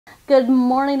Good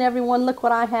morning, everyone. Look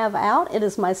what I have out. It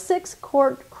is my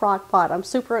 6-quart crock pot. I'm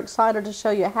super excited to show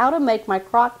you how to make my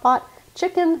crock pot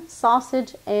chicken,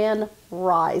 sausage, and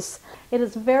rice. It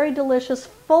is very delicious,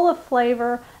 full of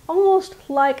flavor, almost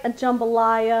like a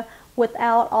jambalaya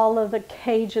without all of the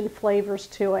Cajun flavors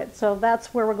to it. So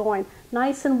that's where we're going.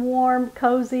 Nice and warm,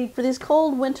 cozy for these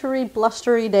cold, wintry,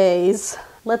 blustery days.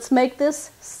 Let's make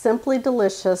this simply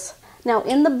delicious. Now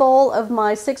in the bowl of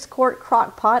my 6-quart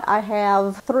crock pot, I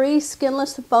have 3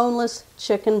 skinless, boneless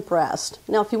chicken breasts.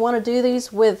 Now if you want to do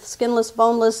these with skinless,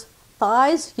 boneless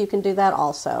thighs, you can do that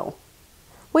also.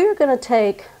 We are going to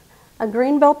take a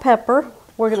green bell pepper.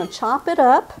 We're going to chop it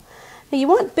up. Now you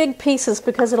want big pieces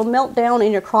because it'll melt down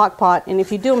in your crock pot, and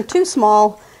if you do them too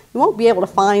small, you won't be able to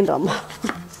find them.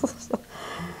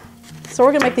 So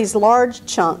we're going to make these large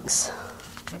chunks.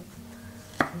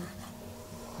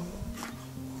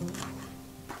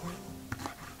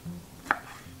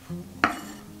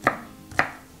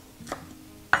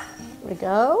 There we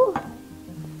go.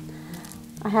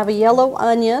 I have a yellow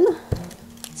onion.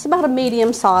 It's about a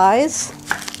medium size.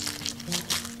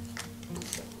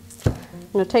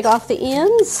 I'm going to take off the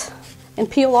ends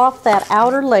and peel off that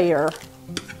outer layer.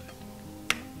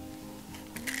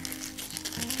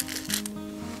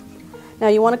 Now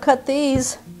you want to cut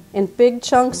these in big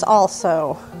chunks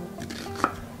also,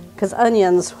 because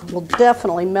onions will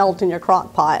definitely melt in your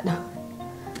crock pot.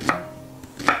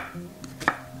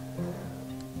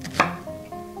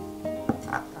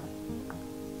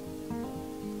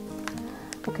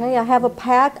 Okay, I have a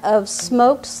pack of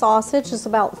smoked sausage. It's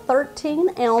about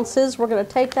 13 ounces. We're going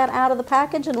to take that out of the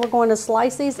package and we're going to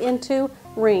slice these into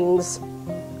rings.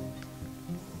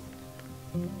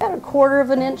 About 1/4 of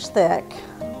an inch thick.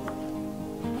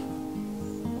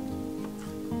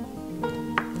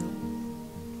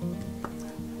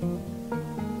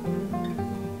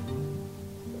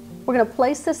 We're going to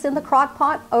place this in the crock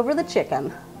pot over the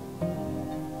chicken.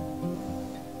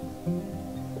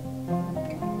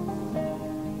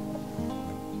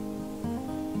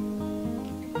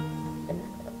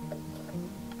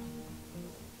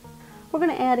 We're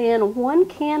going to add in 1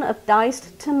 can of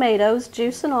diced tomatoes,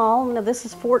 juice and all. Now this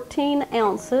is 14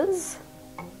 ounces.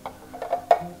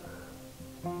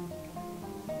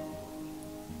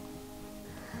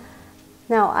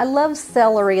 Now I love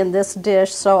celery in this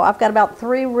dish, so I've got about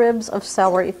 3 ribs of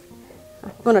celery.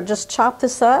 I'm going to just chop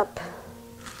this up.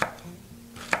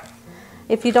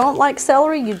 If you don't like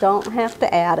celery, you don't have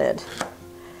to add it.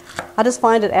 I just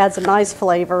find it adds a nice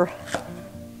flavor.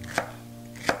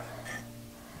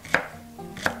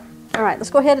 All right,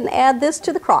 let's go ahead and add this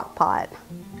to the crock pot.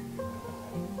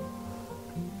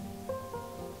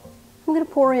 I'm going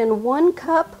to pour in 1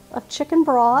 cup of chicken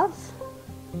broth.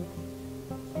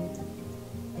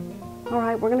 All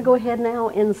right, we're going to go ahead now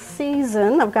and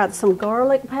season. I've got some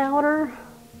garlic powder,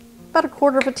 about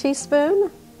 1/4 of a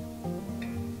teaspoon.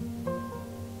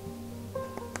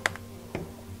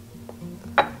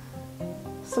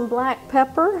 Some black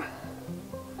pepper,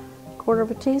 1/4 of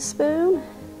a teaspoon.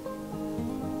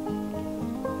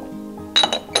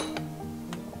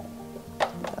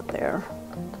 There.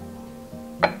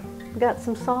 We've got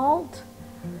some salt,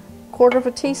 1/4 of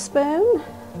a teaspoon.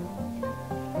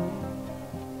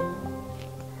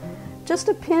 Just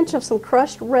a pinch of some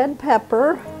crushed red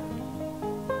pepper.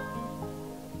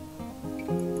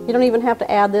 You don't even have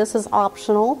to add this, it's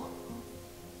optional.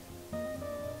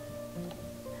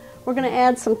 We're going to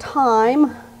add some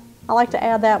thyme. I like to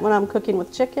add that when I'm cooking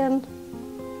with chicken.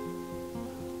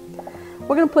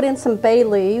 We're going to put in some bay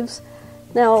leaves.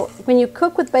 Now, when you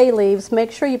cook with bay leaves,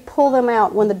 make sure you pull them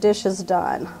out when the dish is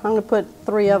done. I'm going to put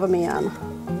 3 of them in.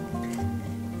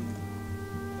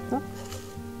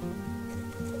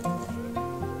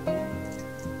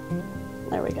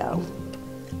 There we go.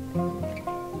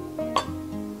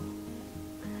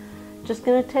 Just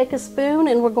going to take a spoon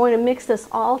and we're going to mix this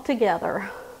all together.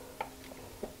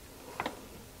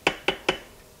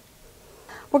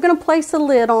 We're going to place the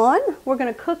lid on. We're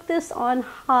going to cook this on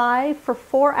high for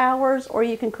 4 hours, or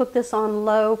you can cook this on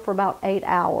low for about 8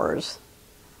 hours.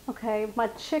 Okay, my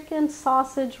chicken,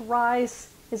 sausage, rice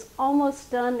is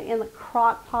almost done in the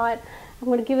crock pot. I'm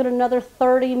going to give it another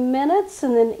 30 minutes,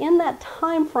 and then in that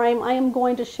time frame, I am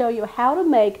going to show you how to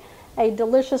make a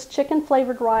delicious chicken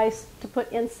flavored rice to put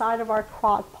inside of our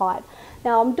crock pot.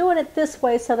 Now, I'm doing it this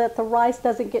way so that the rice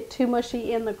doesn't get too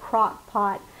mushy in the crock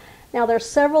pot. Now there's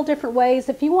several different ways.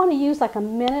 If you want to use like a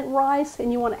minute rice and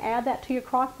you want to add that to your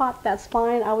crock pot, that's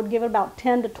fine. I would give it about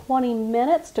 10 to 20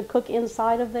 minutes to cook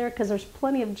inside of there because there's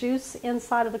plenty of juice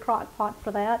inside of the crock pot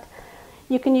for that.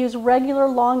 You can use regular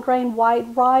long grain white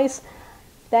rice.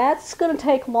 That's going to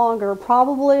take longer,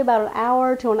 probably about an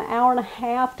hour to an hour and a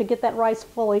half to get that rice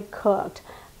fully cooked.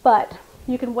 But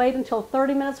you can wait until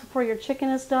 30 minutes before your chicken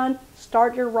is done.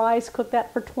 Start your rice, cook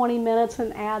that for 20 minutes,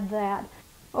 and add that.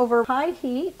 Over high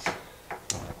heat,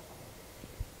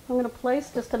 I'm going to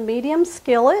place just a medium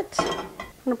skillet. I'm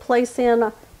going to place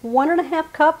in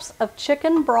 1.5 cups of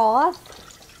chicken broth,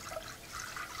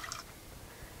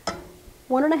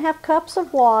 1.5 cups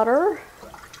of water,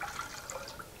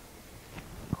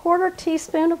 1/4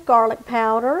 teaspoon of garlic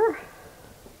powder,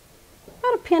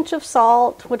 about a pinch of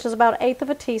salt, which is about 1/8 of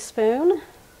a teaspoon,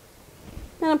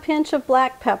 and a pinch of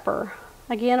black pepper,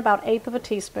 again about 1/8 of a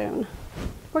teaspoon.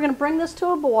 We're going to bring this to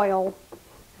a boil.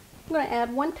 I'm going to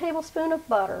add 1 tablespoon of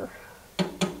butter.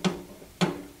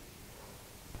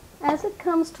 As it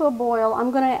comes to a boil,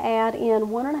 I'm going to add in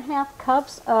 1.5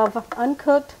 cups of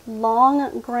uncooked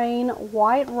long grain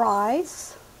white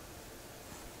rice.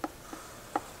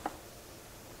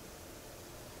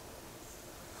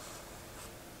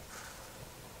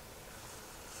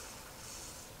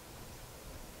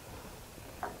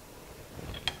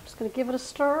 Just going to give it a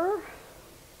stir.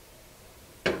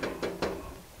 I'm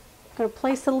going to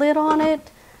place the lid on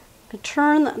it.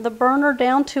 Turn the burner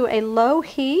down to a low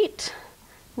heat.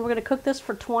 We're going to cook this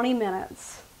for 20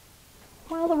 minutes.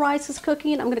 While the rice is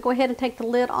cooking, I'm going to go ahead and take the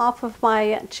lid off of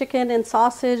my chicken and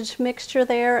sausage mixture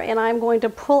there, and I'm going to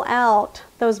pull out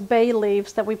those bay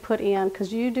leaves that we put in,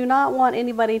 because you do not want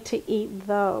anybody to eat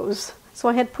those. So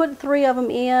I had put 3 of them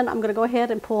in. I'm going to go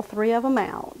ahead and pull 3 of them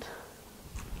out.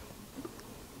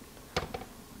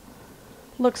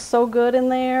 Looks so good in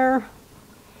there.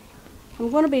 I'm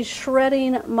going to be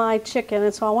shredding my chicken,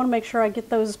 and so I want to make sure I get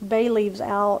those bay leaves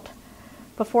out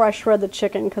before I shred the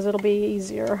chicken, because it'll be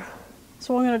easier.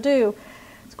 So what I'm going to do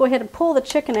is go ahead and pull the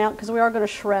chicken out, because we are going to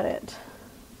shred it.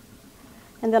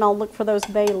 And then I'll look for those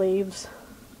bay leaves.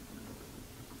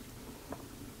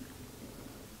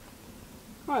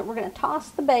 Alright, we're going to toss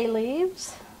the bay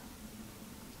leaves.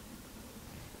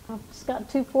 I've just got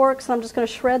 2 forks, and I'm just going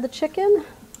to shred the chicken.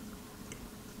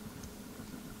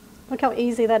 Look how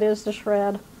easy that is to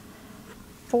shred.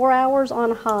 4 hours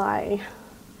on high.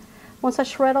 Once I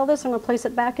shred all this, I'm going to place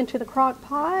it back into the crock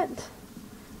pot.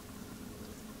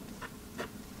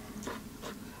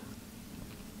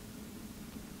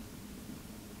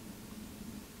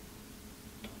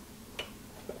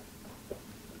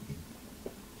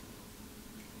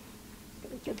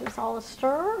 Give this all a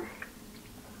stir.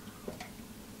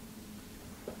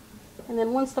 And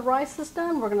then once the rice is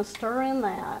done, we're going to stir in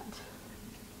that.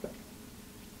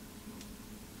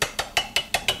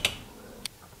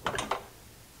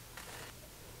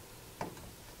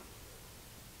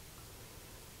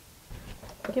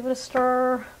 Give it a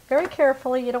stir very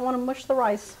carefully. You don't want to mush the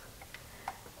rice.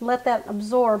 Let that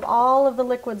absorb all of the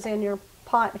liquids in your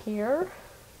pot here.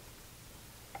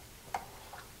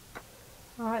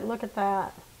 Alright, look at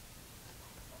that.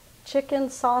 Chicken,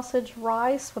 sausage,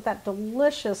 rice with that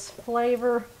delicious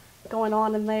flavor going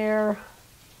on in there.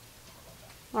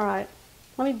 Alright,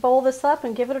 let me bowl this up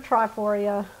and give it a try for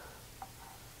you.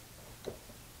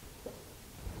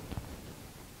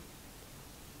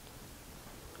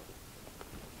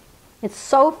 It's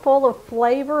so full of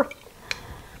flavor.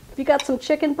 If you got some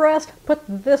chicken breast, put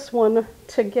this one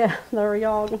together,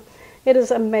 y'all. It is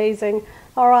amazing.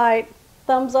 All right,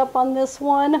 thumbs up on this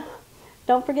one.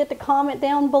 Don't forget to comment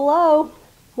down below.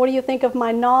 What do you think of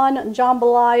my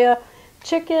non-jambalaya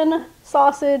chicken,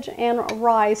 sausage, and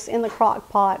rice in the crock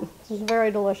pot? This is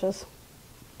very delicious.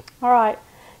 All right,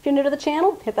 if you're new to the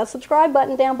channel, hit that subscribe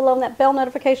button down below and that bell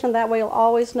notification. That way you'll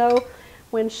always know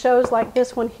when shows like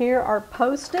this one here are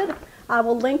posted. I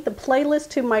will link the playlist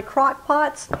to my crock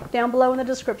pots down below in the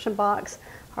description box.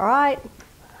 All right,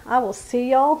 I will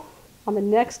see y'all on the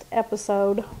next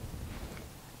episode.